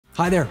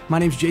Hi there, my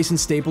name's Jason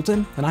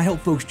Stapleton, and I help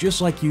folks just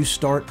like you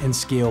start and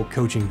scale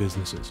coaching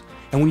businesses.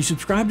 And when you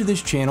subscribe to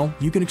this channel,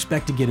 you can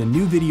expect to get a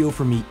new video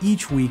from me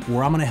each week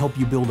where I'm going to help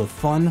you build a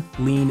fun,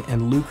 lean,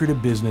 and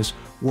lucrative business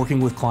working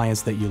with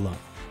clients that you love.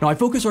 Now, I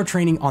focus our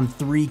training on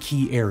 3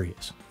 key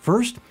areas.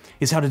 First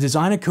is how to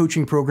design a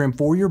coaching program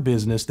for your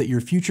business that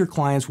your future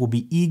clients will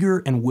be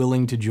eager and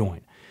willing to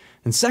join.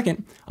 And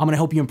second, I'm going to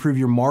help you improve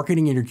your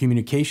marketing and your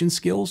communication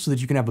skills so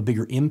that you can have a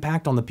bigger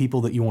impact on the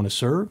people that you want to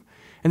serve.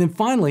 And then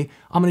finally,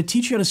 I'm going to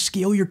teach you how to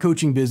scale your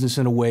coaching business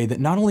in a way that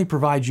not only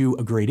provides you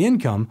a great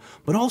income,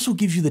 but also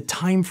gives you the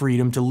time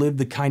freedom to live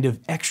the kind of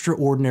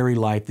extraordinary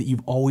life that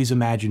you've always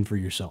imagined for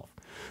yourself.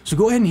 So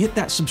go ahead and hit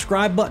that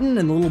subscribe button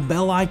and the little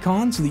bell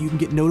icon so that you can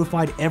get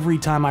notified every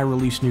time I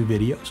release new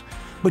videos.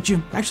 But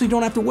you actually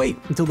don't have to wait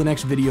until the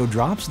next video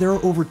drops. There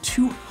are over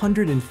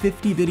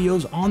 250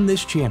 videos on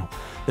this channel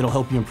that'll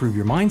help you improve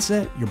your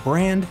mindset, your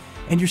brand,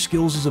 and your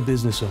skills as a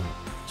business owner.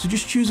 So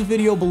just choose a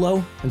video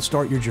below and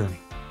start your journey.